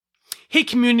Hey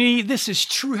community, this is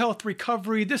True Health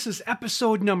Recovery. This is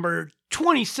episode number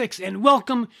 26 and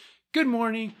welcome. Good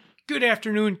morning, good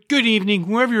afternoon, good evening,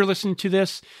 wherever you're listening to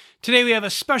this. Today we have a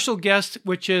special guest,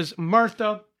 which is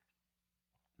Martha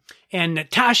and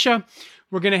Natasha.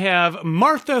 We're going to have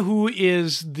Martha, who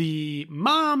is the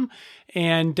mom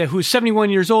and who's 71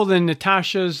 years old, and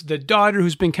Natasha's the daughter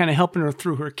who's been kind of helping her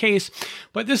through her case.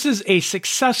 But this is a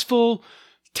successful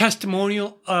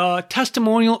testimonial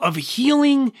of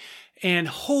healing and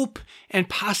hope and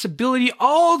possibility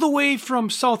all the way from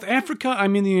South Africa.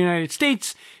 I'm in the United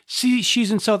States.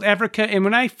 She's in South Africa. And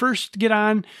when I first got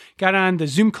on the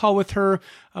Zoom call with her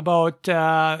about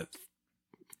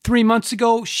 3 months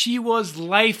ago, she was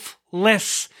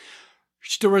lifeless.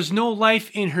 There was no life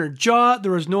in her jaw.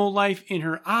 There was no life in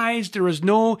her eyes. There was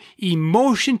no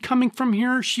emotion coming from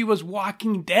her. She was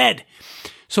walking dead.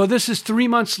 So this is 3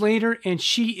 months later, and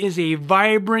she is a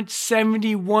vibrant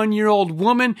 71-year-old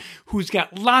woman who's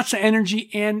got lots of energy,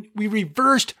 and we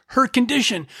reversed her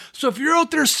condition. So if you're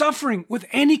out there suffering with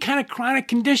any kind of chronic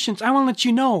conditions, I want to let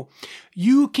you know,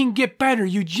 you can get better.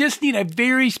 You just need a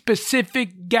very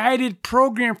specific guided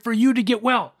program for you to get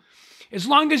well. As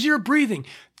long as you're breathing,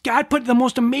 God put the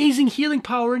most amazing healing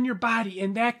power in your body,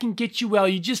 and that can get you well.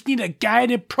 You just need a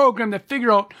guided program to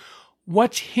figure out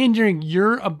what's hindering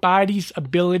your body's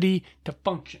ability to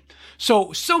function.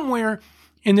 So somewhere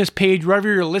in this page, wherever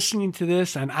you're listening to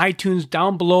this on iTunes,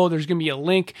 down below, there's going to be a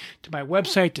link to my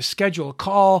website to schedule a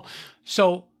call.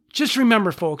 So just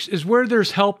remember, folks, is where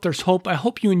there's help, there's hope. I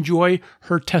hope you enjoy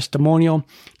her testimonial.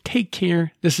 Take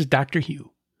care. This is Dr. Hugh.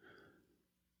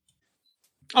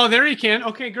 Oh, there you can.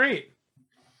 Okay, great.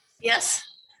 Yes,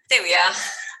 there we are.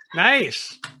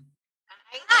 Nice.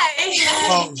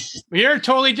 Hi. You're a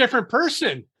totally different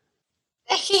person.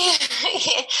 I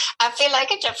feel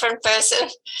like a different person.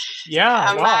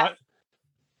 Yeah,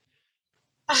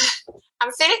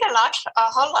 I'm feeling a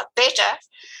whole lot better.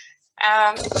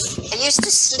 I used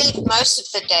to sleep most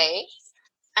of the day,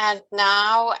 and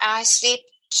now I sleep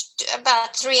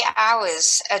about 3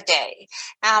 hours a day.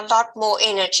 A lot more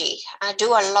energy. I do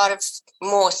a lot of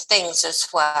more things as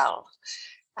well.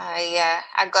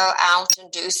 I go out and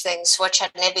do things which I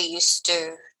never used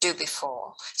to do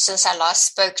before since I last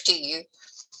spoke to you.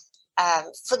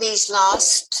 For these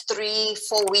last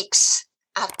 3-4 weeks,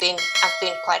 I've been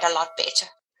quite a lot better.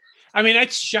 I mean,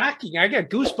 that's shocking. I got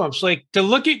goosebumps. Like, to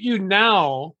look at you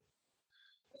now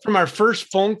from our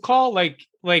first phone call, like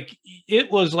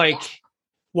it was like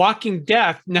walking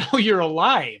death. Now you're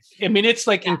alive. I mean, it's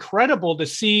like incredible to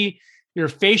see your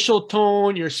facial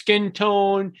tone, your skin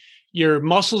tone, your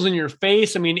muscles in your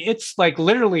face. I mean, it's like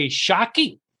literally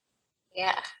shocking.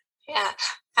 Yeah.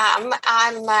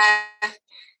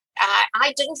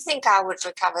 I didn't think I would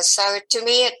recover. So to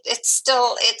me, it's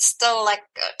still like,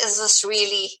 is this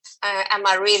really? Am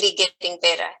I really getting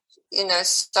better? You know.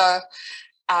 So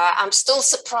I'm still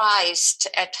surprised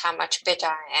at how much better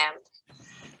I am.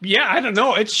 Yeah, I don't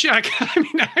know. It's shocking. I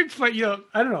mean,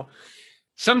 I don't know.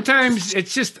 Sometimes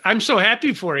it's just, I'm so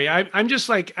happy for you. I'm just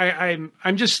like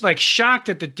shocked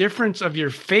at the difference of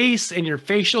your face and your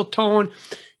facial tone.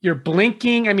 You're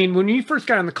blinking. I mean, when you first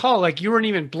got on the call, like you weren't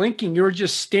even blinking. You were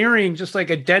just staring, just like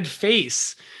a dead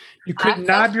face. You couldn't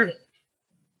nod your.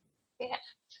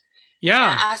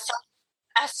 Yeah.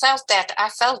 I felt that. I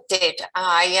felt dead.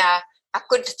 I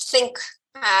couldn't think.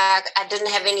 I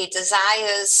didn't have any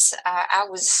desires. I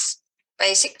was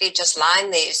basically just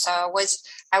lying there. So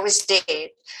I was dead.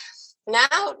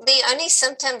 Now the only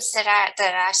symptoms that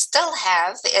I still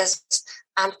have is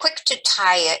I'm quick to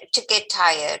get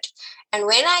tired, and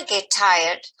when I get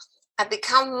tired, I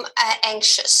become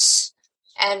anxious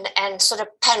and sort of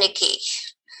panicky,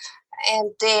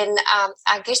 and then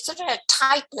I get sort of a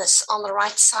tightness on the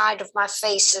right side of my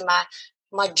face, and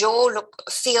my jaw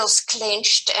feels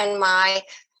clenched, and my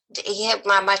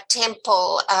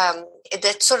temple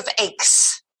that sort of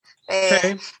aches.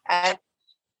 Okay.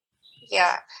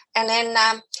 And then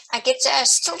I get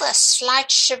still a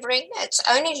slight shivering. It's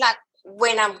only like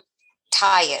when I'm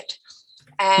tired,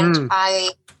 and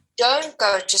I don't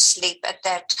go to sleep at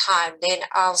that time. Then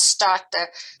I'll start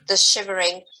the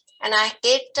shivering, and I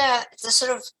get the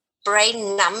sort of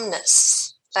brain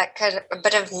numbness, like a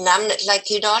bit of numbness, like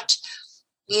you're not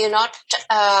you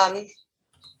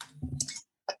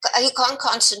can't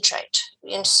concentrate,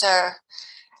 and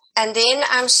then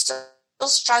I'm still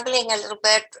struggling a little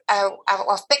bit.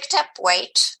 I've picked up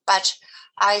weight, but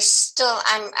I'm still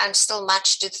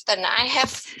much too thin. I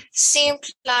have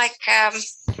seemed like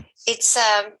it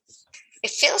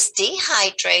feels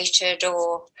dehydrated,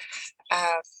 or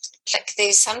like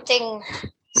there's something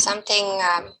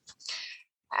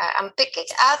I'm picking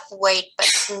up weight, but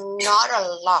not a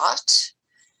lot.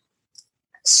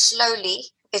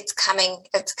 Slowly, it's coming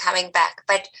back,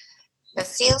 but it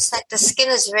feels like the skin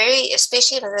is very,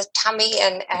 especially the tummy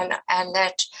and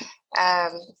that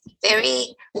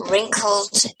very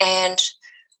wrinkled and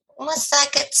almost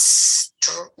like it's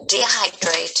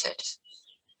dehydrated.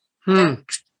 Don't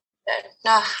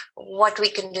know what we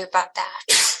can do about that.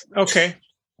 Okay.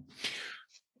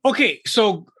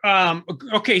 So,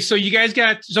 so you guys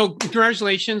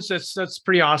congratulations. That's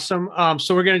pretty awesome.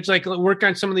 So we're going to work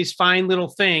on some of these fine little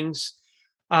things.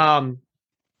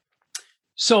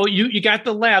 So you got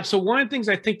the lab. So one of the things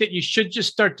I think that you should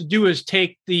just start to do is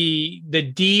take the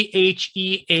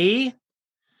DHEA,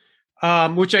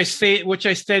 which I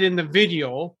said in the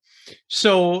video.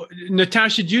 So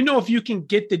Natasha, do you know if you can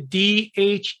get the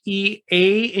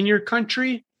DHEA in your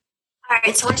country? All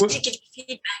right, so I wanted to give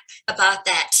feedback about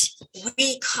that.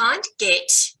 We can't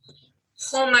get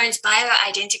hormones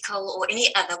bioidentical or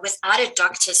any other without a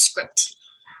doctor's script.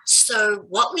 So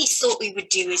what we thought we would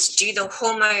do is do the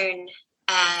hormone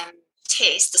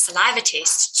test, the saliva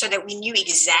test, so that we knew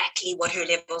exactly what her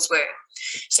levels were,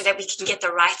 so that we can get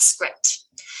the right script.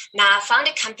 Now, I found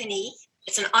a company,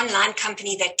 it's an online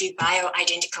company that do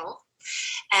bioidentical,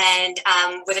 and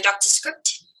with a doctor's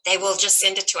script, they will just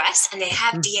send it to us, and they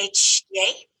have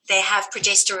DHEA, they have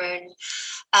progesterone.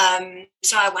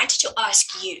 So I wanted to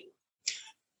ask you,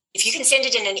 if you can send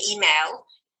it in an email,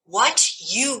 what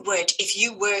you would, if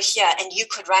you were here and you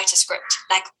could write a script,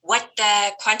 like what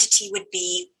the quantity would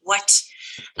be, what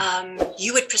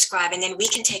you would prescribe, and then we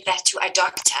can take that to a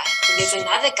doctor. And there's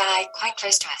another guy quite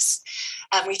close to us.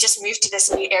 We just moved to this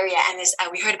new area, and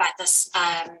we heard about this.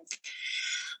 I'm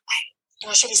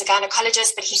not sure if he's a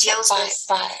gynecologist, but he deals with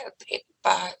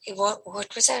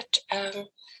what was that?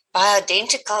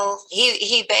 Bioidentical.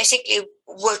 He basically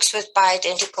works with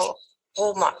bioidentical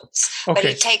hormones, but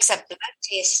he takes a blood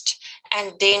test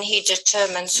and then he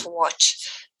determines what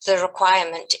the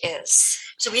requirement is.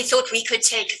 So we thought we could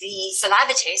take the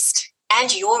saliva test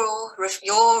and your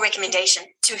recommendation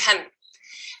to him,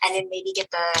 and then maybe get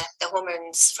the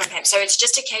hormones from him. So it's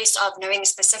just a case of knowing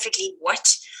specifically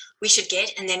what we should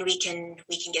get, and then we can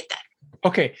get that.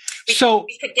 Okay, we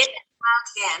could get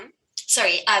wild yam.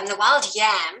 Sorry, the wild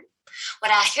yam.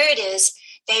 What I heard is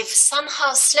they've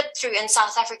somehow slipped through in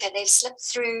South Africa. They've slipped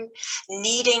through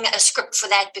needing a script for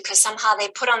that, because somehow they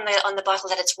put on the bottle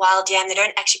that it's wild yam. They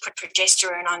don't actually put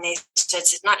progesterone on there, so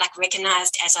it's not like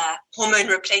recognized as a hormone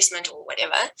replacement or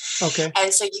whatever. Okay.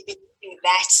 And so you've been doing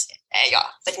that,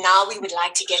 But now we would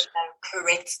like to get the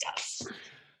correct stuff.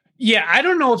 Yeah, I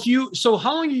don't know if you. So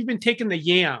how long have you been taking the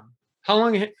yam? How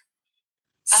long?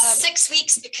 6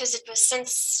 weeks, because it was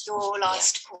since your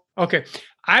last call. Okay.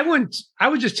 I would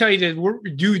just tell you to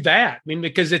do that. I mean,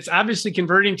 because it's obviously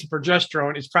converting to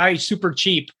progesterone. It's probably super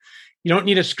cheap. You don't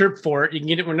need a script for it. You can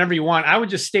get it whenever you want. I would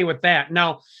just stay with that.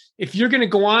 Now, if you're going to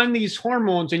go on these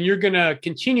hormones and you're going to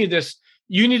continue this,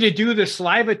 you need to do the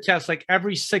saliva test like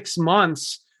every 6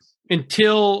 months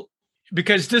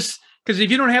because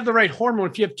if you don't have the right hormone,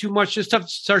 if you have too much, this stuff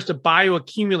starts to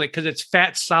bioaccumulate because it's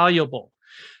fat soluble.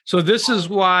 So this is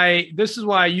why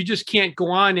you just can't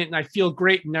go on it and I feel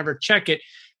great and never check it.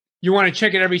 You want to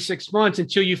check it every 6 months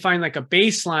until you find like a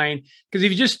baseline. Because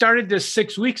if you just started this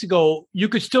 6 weeks ago, you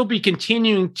could still be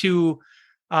continuing to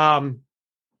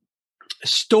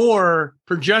store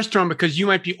progesterone because you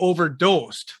might be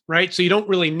overdosed, right? So you don't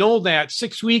really know that.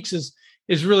 6 weeks is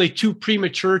really too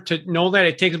premature to know that.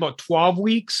 It takes about 12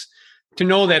 weeks to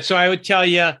know that. So I would tell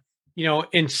you,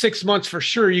 in 6 months for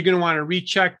sure, you're going to want to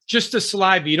recheck just the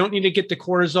saliva. You don't need to get the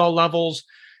cortisol levels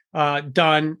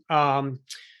done.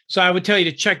 So I would tell you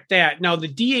to check that. Now, the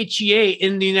DHEA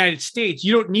in the United States,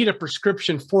 you don't need a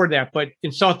prescription for that. But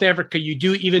in South Africa, you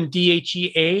do even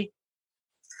DHEA?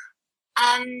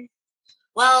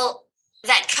 Well,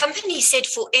 that company said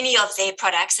for any of their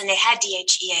products, and they had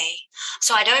DHEA.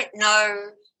 So I don't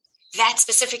know that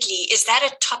specifically. Is that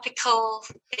a topical?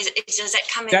 Does that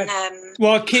come in?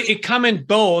 Well, it come in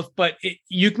both, but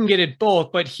you can get it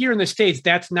both. But here in the States,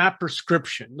 that's not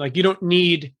prescription. Like you don't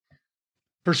need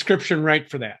prescription right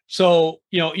for that. So,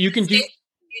 you can do. You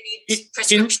need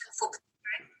prescription for.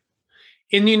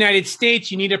 In the United States,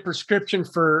 you need a prescription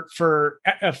for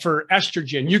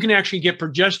estrogen. You can actually get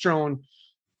progesterone.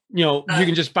 You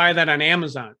can just buy that on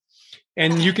Amazon.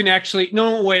 And you can actually you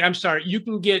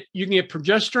can get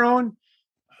progesterone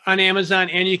on Amazon,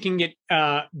 and you can get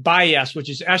Bias, which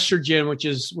is estrogen, which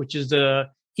is the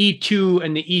E2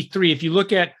 and the E3. If you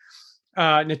look at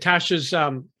Natasha's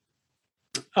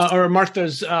or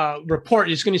Martha's report,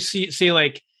 it's going to say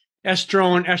like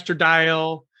estrone,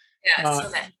 estradiol. Yeah,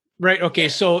 Right. Okay.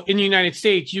 So in the United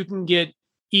States, you can get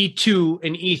E2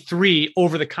 and E3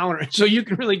 over the counter. So you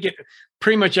can really get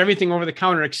pretty much everything over the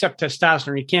counter except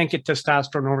testosterone. You can't get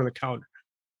testosterone over the counter.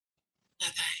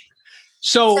 Okay.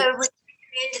 So would you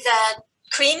recommend the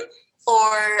cream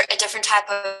or a different type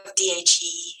of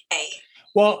DHEA?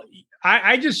 Well,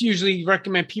 I just usually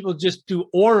recommend people just do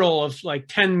oral of like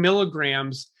 10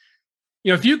 milligrams.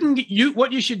 If you can get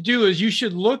what you should do is you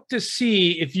should look to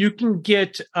see if you can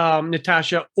get,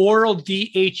 Natasha, oral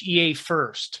DHEA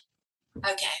first.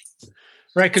 Okay.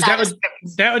 Right. Because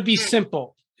that would be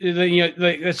simple.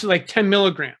 It's like 10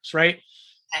 milligrams. Right.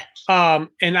 Okay.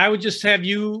 And I would just have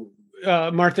you,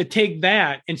 Martha, take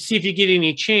that and see if you get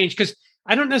any change. Because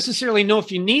I don't necessarily know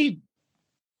if you need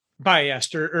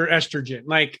biester or estrogen.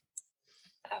 Like,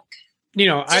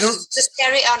 I don't just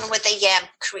carry on with the yam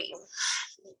cream.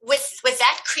 With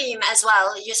that cream as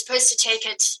well, you're supposed to take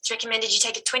it. It's recommended you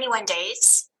take it 21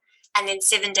 days and then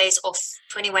 7 days off.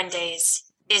 21 days.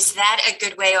 Is that a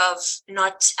good way of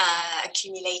not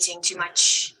accumulating too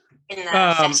much in the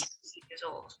fatty acids?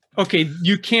 Okay,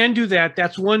 you can do that.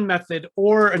 That's one method.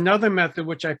 Or another method,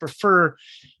 which I prefer,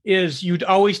 is you'd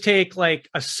always take like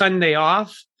a Sunday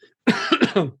off.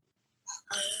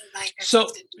 So,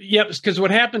 yep, because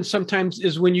what happens sometimes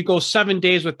is when you go 7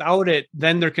 days without it,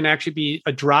 then there can actually be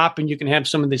a drop and you can have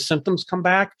some of the symptoms come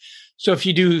back. So if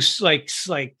you do like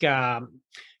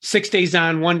 6 days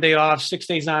on, 1 day off, 6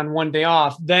 days on, 1 day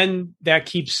off, then that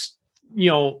keeps,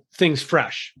 things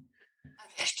fresh.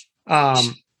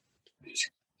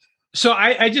 So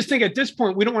I just think at this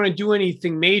point, we don't want to do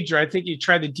anything major. I think you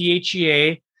try the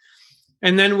DHEA.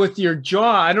 And then with your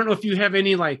jaw, I don't know if you have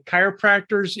any like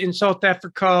chiropractors in South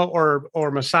Africa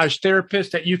or massage therapists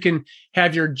that you can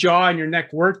have your jaw and your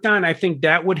neck worked on. I think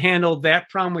that would handle that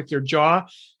problem with your jaw,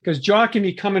 because jaw can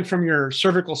be coming from your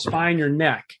cervical spine, your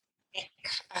neck.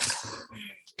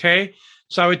 Okay.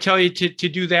 So I would tell you to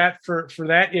do that for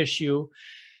that issue.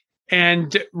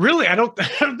 And really, I don't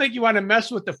think you want to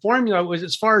mess with the formula.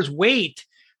 As far as weight,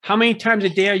 how many times a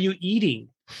day are you eating?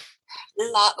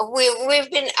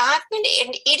 I've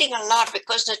been eating a lot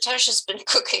because Natasha's been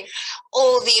cooking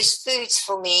all these foods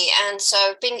for me, and so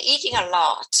I've been eating a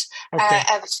lot. Okay.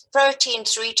 Protein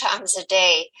 3 times a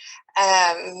day.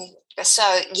 So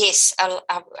yes,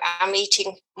 I'm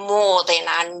eating more than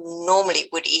I normally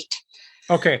would eat.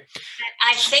 Okay.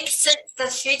 I think since the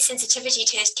food sensitivity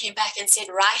test came back and said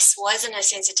rice wasn't a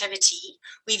sensitivity,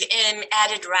 we've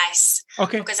added rice.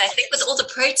 Okay. Because I think with all the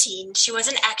protein, she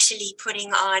wasn't actually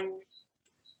putting on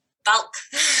bulk.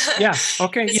 Yeah.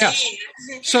 Okay. Yeah.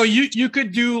 So you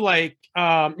could do like,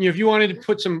 if you wanted to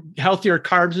put some healthier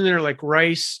carbs in there, like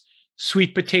rice,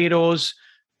 sweet potatoes,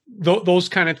 those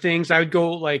kind of things. I would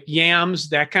go like yams,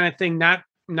 that kind of thing. Not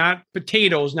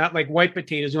potatoes, not like white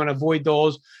potatoes. You want to avoid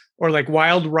those, or like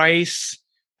wild rice,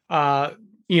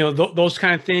 those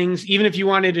kind of things. Even if you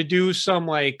wanted to do some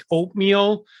like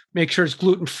oatmeal, make sure it's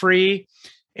gluten-free.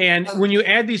 And when you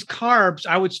add these carbs,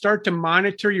 I would start to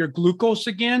monitor your glucose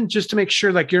again, just to make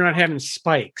sure like you're not having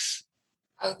spikes.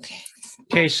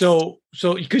 Okay. So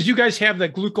because you guys have the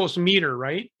glucose meter,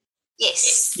 right?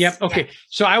 Yes. Yep. Okay. Yeah.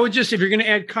 So I would just, if you're going to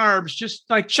add carbs, just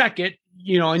like check it,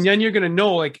 and then you're going to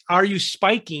know, like, are you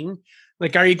spiking?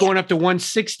 Like, are you going up to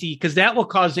 160? Because that will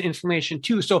cause the inflammation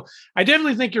too. So I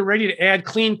definitely think you're ready to add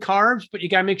clean carbs, but you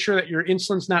got to make sure that your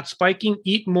insulin's not spiking.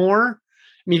 Eat more.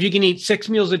 I mean, if you can eat 6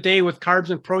 meals a day with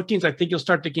carbs and proteins, I think you'll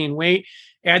start to gain weight.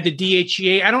 Add the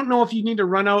DHEA. I don't know if you need to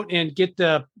run out and get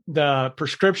the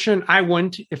prescription. I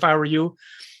wouldn't if I were you.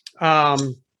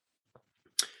 And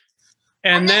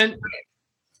then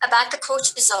about the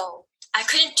cortisol, I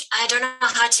don't know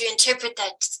how to interpret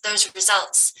those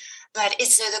results. But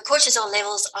so the cortisol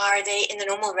levels, are they in the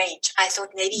normal range? I thought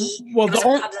maybe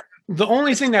the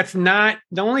only thing that's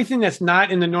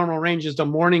not in the normal range is the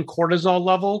morning cortisol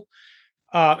level.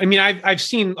 I mean, I've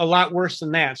seen a lot worse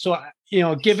than that. So,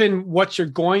 given what you're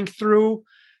going through,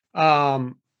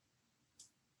 I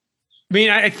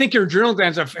think your adrenal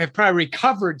glands have probably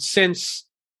recovered since,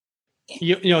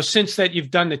 since that you've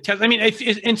done the test. I mean, if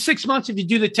in 6 months, if you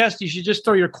do the test, you should just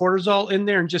throw your cortisol in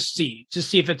there and just see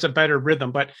if it's a better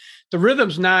rhythm. But the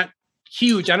rhythm's not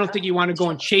huge. I don't think you want to go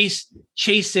and chase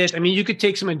it. I mean, you could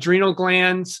take some adrenal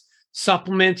glands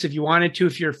supplements if you wanted to,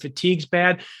 if your fatigue's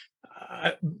bad.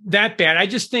 That bad. I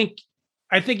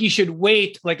think you should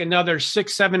wait like another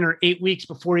 6, 7, or 8 weeks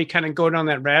before you kind of go down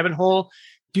that rabbit hole.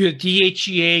 Do a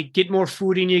DHEA, get more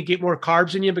food in you, get more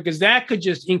carbs in you, because that could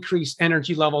just increase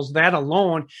energy levels. That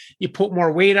alone, you put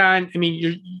more weight on. I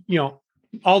mean,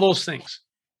 all those things.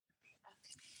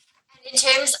 In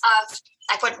terms of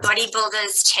like what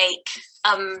bodybuilders take,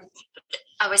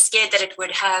 I was scared that it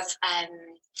would have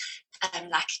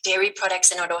like dairy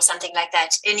products in it or something like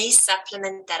that. Any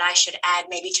supplement that I should add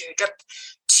maybe to her drip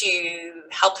to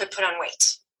help her put on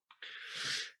weight?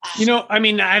 I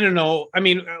mean, I don't know. I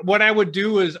mean, what I would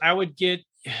do is I would get,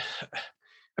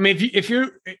 I mean,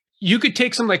 you could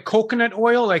take some like coconut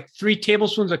oil, like 3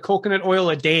 tablespoons of coconut oil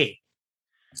a day.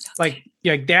 Like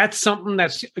that's something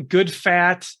that's a good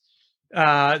fat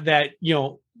that,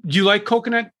 do you like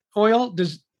coconut oil?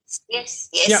 Yes,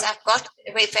 yeah.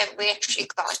 we actually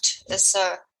got this.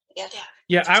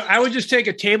 Yeah, I would just take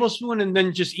a tablespoon and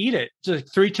then just eat it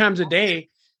just 3 times a day.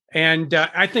 And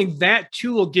I think that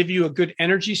too will give you a good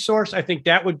energy source. I think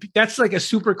that's like a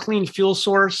super clean fuel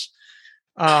source.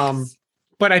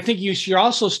 But I think you should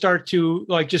also start to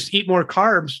like just eat more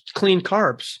carbs, clean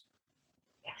carbs.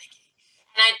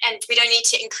 And we don't need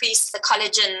to increase the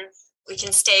collagen. We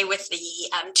can stay with the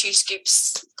 2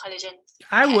 scoops collagen.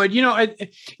 I would,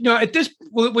 at this,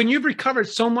 when you've recovered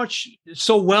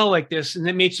so well like this, and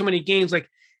then made so many gains, like,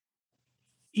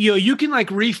 you can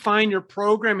like refine your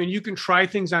program and you can try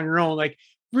things on your own. Like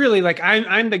really, like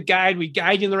I'm the guide. We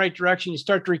guide you in the right direction. You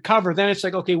start to recover. Then it's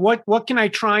like, okay, what can I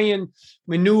try and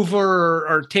maneuver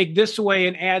or take this away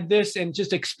and add this and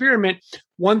just experiment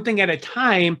one thing at a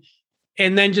time,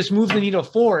 and then just move the needle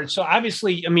forward. So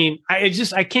obviously, I mean,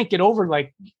 I can't get over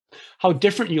like how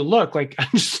different you look. Like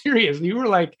I'm serious. You were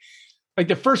like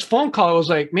the first phone call, I was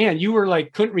like, man, you were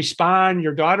like, couldn't respond.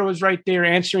 Your daughter was right there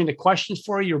answering the questions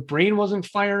for you. Your brain wasn't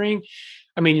firing.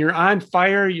 I mean, you're on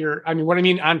fire. What I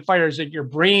mean on fire is that your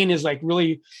brain is like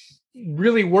really,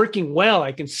 really working well.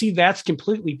 I can see that's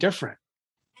completely different.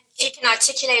 She can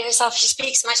articulate herself. She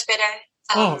speaks much better.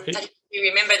 But you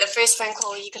remember the first phone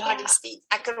call, you could hardly speak.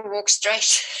 I couldn't walk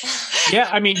straight. Yeah.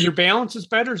 I mean, your balance is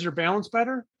better. Is your balance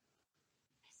better?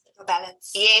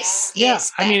 Balance. Yes. Yeah.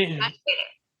 Yes, I mean,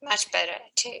 much better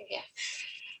too. Yeah.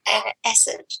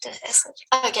 Acid.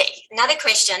 Okay. Another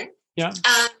question. Yeah.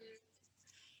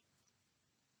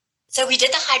 So we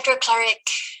did the hydrochloric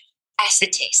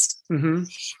acid test. Mm-hmm.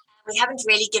 We haven't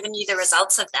really given you the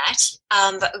results of that,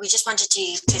 but we just wanted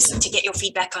to get your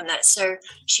feedback on that. So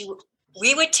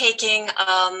we were taking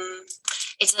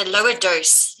it's a lower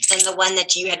dose than the one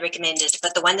that you had recommended,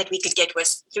 but the one that we could get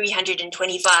was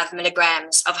 325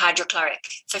 milligrams of hydrochloric,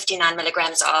 59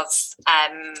 milligrams of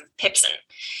pepsin.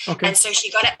 Okay. And so she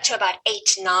got up to about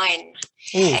 8, 9,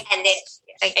 and then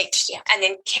 8, and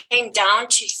then came down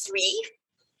to 3.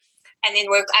 And then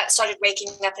started waking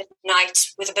up at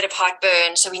night with a bit of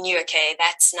heartburn. So we knew, okay,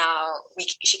 that's now,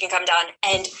 she can come down.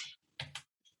 And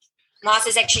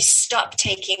Martha's actually stopped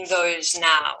taking those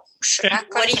now.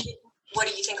 What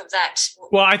do you think of that?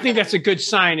 Well, I think that's a good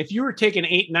sign. If you were taking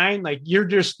 8, 9, like your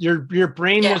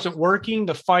brain wasn't working,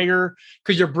 the fire,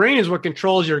 because your brain is what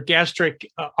controls your gastric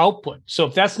output. So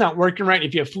if that's not working right,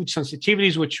 if you have food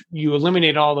sensitivities, which you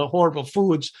eliminate all the horrible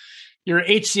foods, your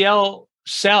HCl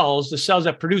cells, the cells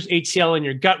that produce HCl in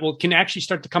your gut can actually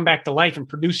start to come back to life and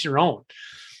produce your own.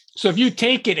 So if you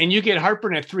take it and you get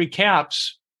heartburn at 3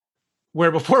 caps,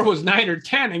 where before it was 9 or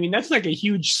 10, I mean, that's like a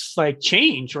huge like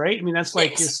change, right? I mean, that's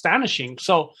like astonishing.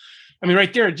 So, I mean,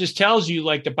 right there, it just tells you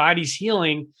like the body's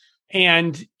healing,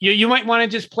 and you might want to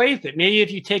just play with it. Maybe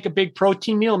if you take a big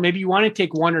protein meal, maybe you want to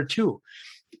take 1 or 2.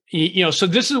 So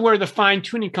this is where the fine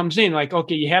tuning comes in. Like,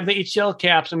 okay, you have the HCl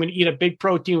caps. I'm going to eat a big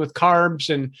protein with carbs,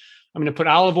 and I'm going to put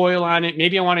olive oil on it.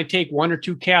 Maybe I want to take 1 or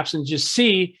 2 caps and just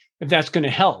see if that's going to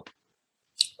help.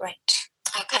 Right.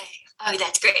 Okay. Oh,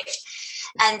 that's great.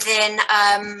 And then,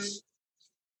 and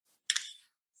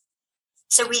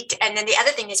then the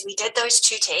other thing is we did those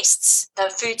 2 tests, the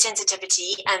food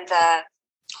sensitivity and the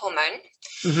hormone.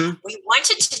 Mm-hmm. We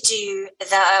wanted to do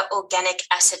the organic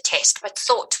acid test, but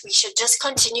thought we should just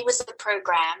continue with the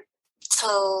program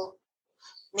till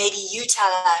maybe you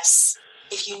tell us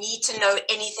if you need to know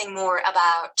anything more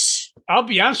about. I'll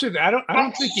be honest with you. I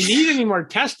don't think you need any more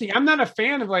testing. I'm not a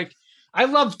fan of I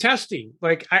love testing.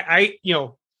 Like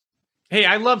hey,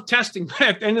 I love testing, but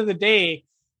at the end of the day,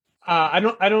 I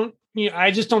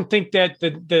just don't think that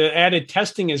the added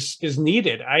testing is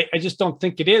needed. I just don't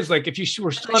think it is. Like if you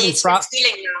were still having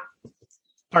healing now.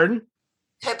 Pardon?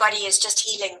 Her body is just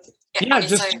healing.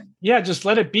 Just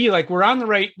let it be. Like we're on the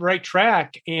right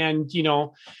track, and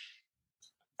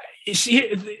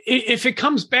if it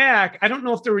comes back, I don't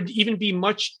know if there would even be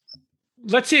much.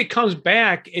 Let's say it comes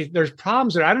back, if there's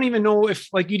problems there, I don't even know if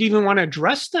you'd even want to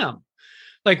address them.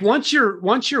 Like once you're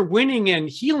winning and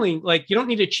healing, like you don't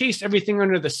need to chase everything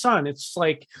under the sun. It's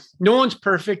like no one's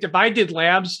perfect. If I did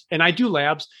labs, and I do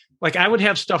labs, like I would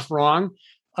have stuff wrong.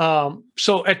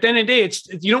 So at the end of the day,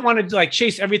 you don't want to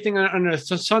chase everything under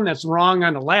the sun that's wrong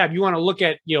on the lab. You want to look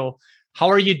at how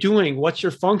are you doing? What's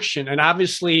your function? And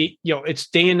obviously, it's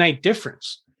day and night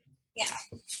difference. Yeah.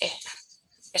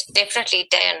 It's definitely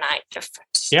day and night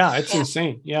difference. Yeah, it's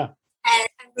insane. Yeah. And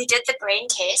we did the brain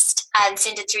test and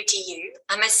sent it through to you.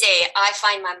 I must say, I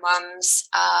find my mom's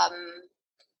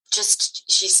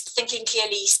she's thinking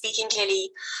clearly, speaking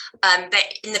clearly.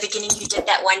 But in the beginning, you did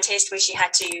that one test where she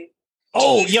had to.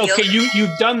 Oh, yeah. Okay.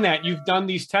 You've done that. You've done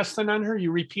these tests on her.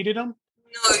 You repeated them.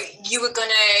 No, you were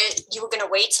gonna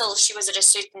wait till she was at a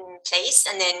certain place,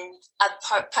 and then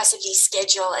possibly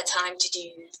schedule a time to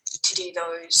do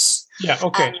those. Yeah.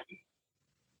 Okay.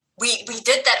 We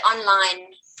did that online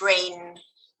brain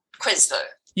quiz though.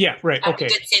 Yeah. Right. Okay. We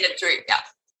did send it through. Yeah.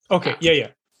 Okay. Yeah.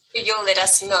 You'll let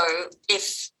us know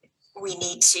if we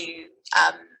need to.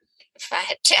 If I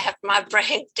had to have my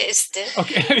brain tested.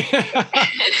 Okay.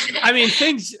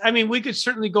 We could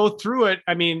certainly go through it.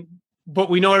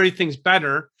 But we know everything's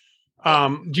better.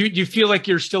 Do you feel like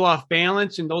you're still off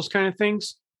balance and those kind of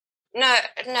things? No.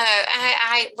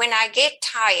 I when I get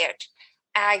tired,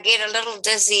 I get a little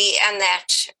dizzy and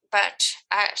that, but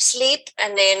I sleep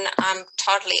and then I'm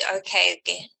totally okay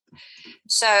again.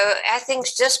 So I think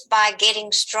just by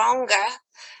getting stronger,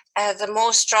 the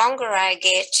more stronger I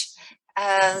get,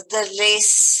 the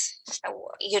less,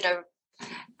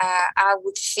 I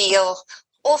would feel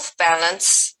off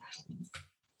balance.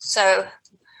 So,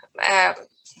 the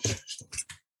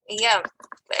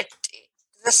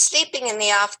sleeping in the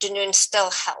afternoon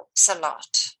still helps a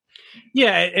lot.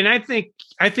 Yeah, and I think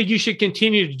you should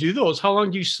continue to do those. How long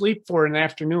do you sleep for in the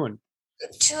afternoon?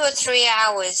 2 or 3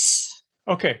 hours.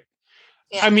 Okay.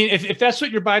 Yeah. If that's what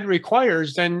your body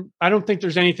requires, then I don't think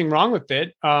there's anything wrong with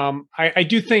it. I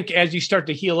do think as you start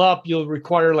to heal up, you'll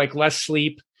require like less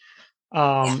sleep.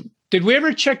 Did we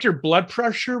ever check your blood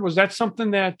pressure? Was that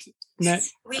something that...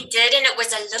 We did, and it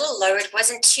was a little low. It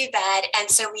wasn't too bad, and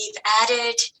so we've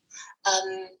added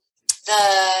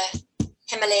the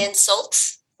Himalayan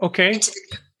salt. Okay.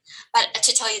 But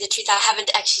to tell you the truth, I haven't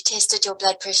actually tested your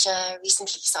blood pressure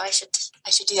recently, so I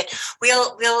should do that.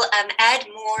 We'll add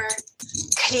more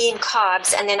clean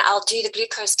carbs, and then I'll do the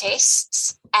glucose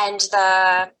tests and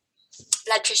the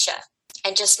blood pressure,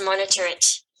 and just monitor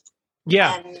it.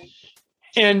 Yeah.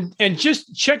 And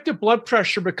just check the blood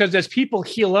pressure, because as people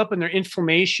heal up and their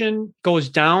inflammation goes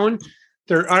down,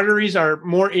 their arteries are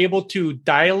more able to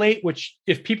dilate, which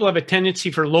if people have a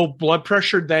tendency for low blood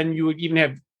pressure, then you would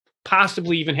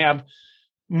possibly have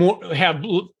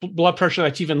blood pressure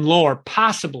that's even lower,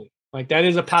 possibly. Like that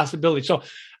is a possibility. So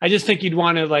I just think you'd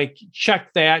want to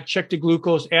check the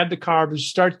glucose, add the carbs,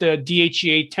 start the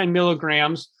DHEA 10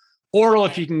 milligrams oral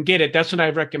if you can get it. That's what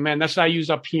I recommend. That's what I use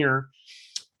up here.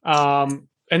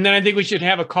 And then I think we should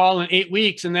have a call in 8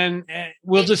 weeks, and then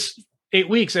 8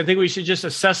 weeks. I think we should just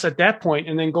assess at that point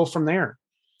and then go from there.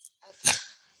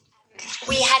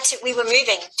 We were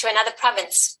moving to another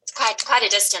province, quite a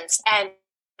distance. And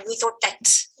we thought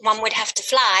that Mom would have to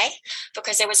fly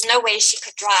because there was no way she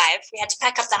could drive. We had to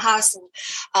pack up the house,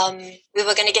 and we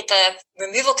were going to get the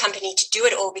removal company to do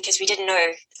it all because we didn't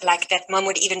know that Mom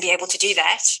would even be able to do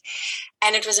that.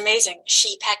 And it was amazing.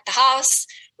 She packed the house.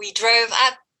 We drove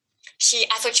up.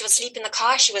 I thought she would sleep in the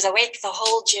car. She was awake the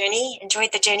whole journey,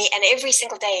 enjoyed the journey. And every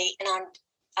single day in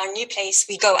our new place,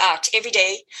 we go out. Every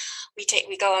day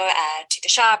we go to the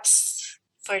shops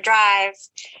for a drive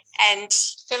and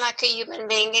feel like a human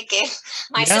being again.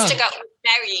 My sister got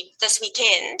married this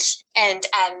weekend, and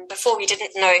before we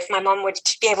didn't know if my mom would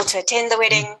be able to attend the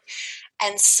wedding.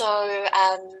 And so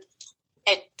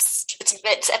it's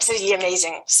absolutely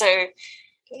amazing. So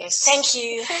yes. Thank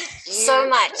you so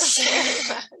much.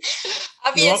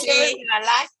 Obviously, giving my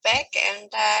life back, and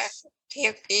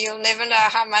you'll never know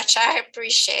how much I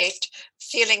appreciate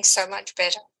feeling so much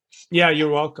better. Yeah, you're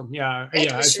welcome. Yeah,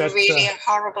 it was really a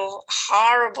horrible,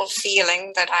 horrible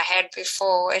feeling that I had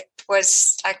before. It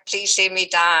was like, please let me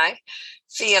die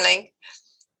feeling.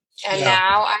 And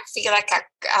now I feel like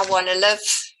I want to live.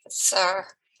 So,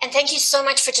 and thank you so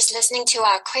much for just listening to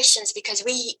our questions, because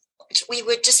we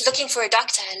were just looking for a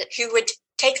doctor who would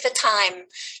take the time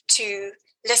to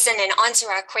listen and answer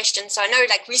our questions. So I know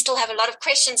we still have a lot of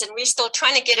questions and we're still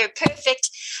trying to get her perfect,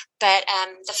 but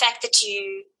the fact that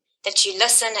you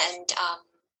listen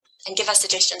and give us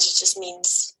suggestions, it just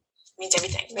means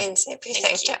everything. It means everything.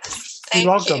 Thank you. You're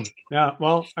welcome. Yeah,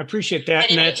 well, I appreciate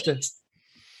that.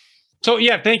 So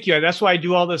yeah, thank you. That's why I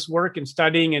do all this work and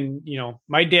studying. And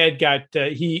my dad got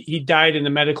he died in the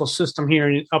medical system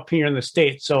up here in the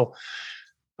States, so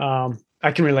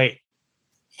I can relate.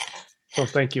 Yeah. So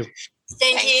thank you.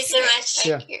 Thank you so much.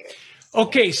 Thank you.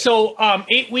 Okay, so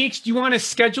 8 weeks. Do you want to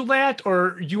schedule that,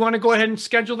 or do you want to go ahead and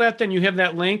schedule that? Then you have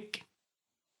that link.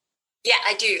 Yeah,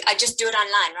 I do. I just do it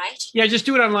online, right? Yeah, just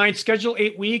do it online. Schedule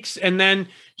 8 weeks, and then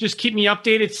just keep me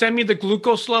updated. Send me the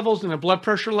glucose levels and the blood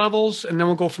pressure levels, and then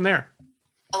we'll go from there.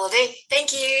 I will do.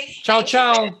 Thank you. Ciao,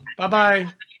 ciao.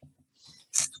 Bye-bye.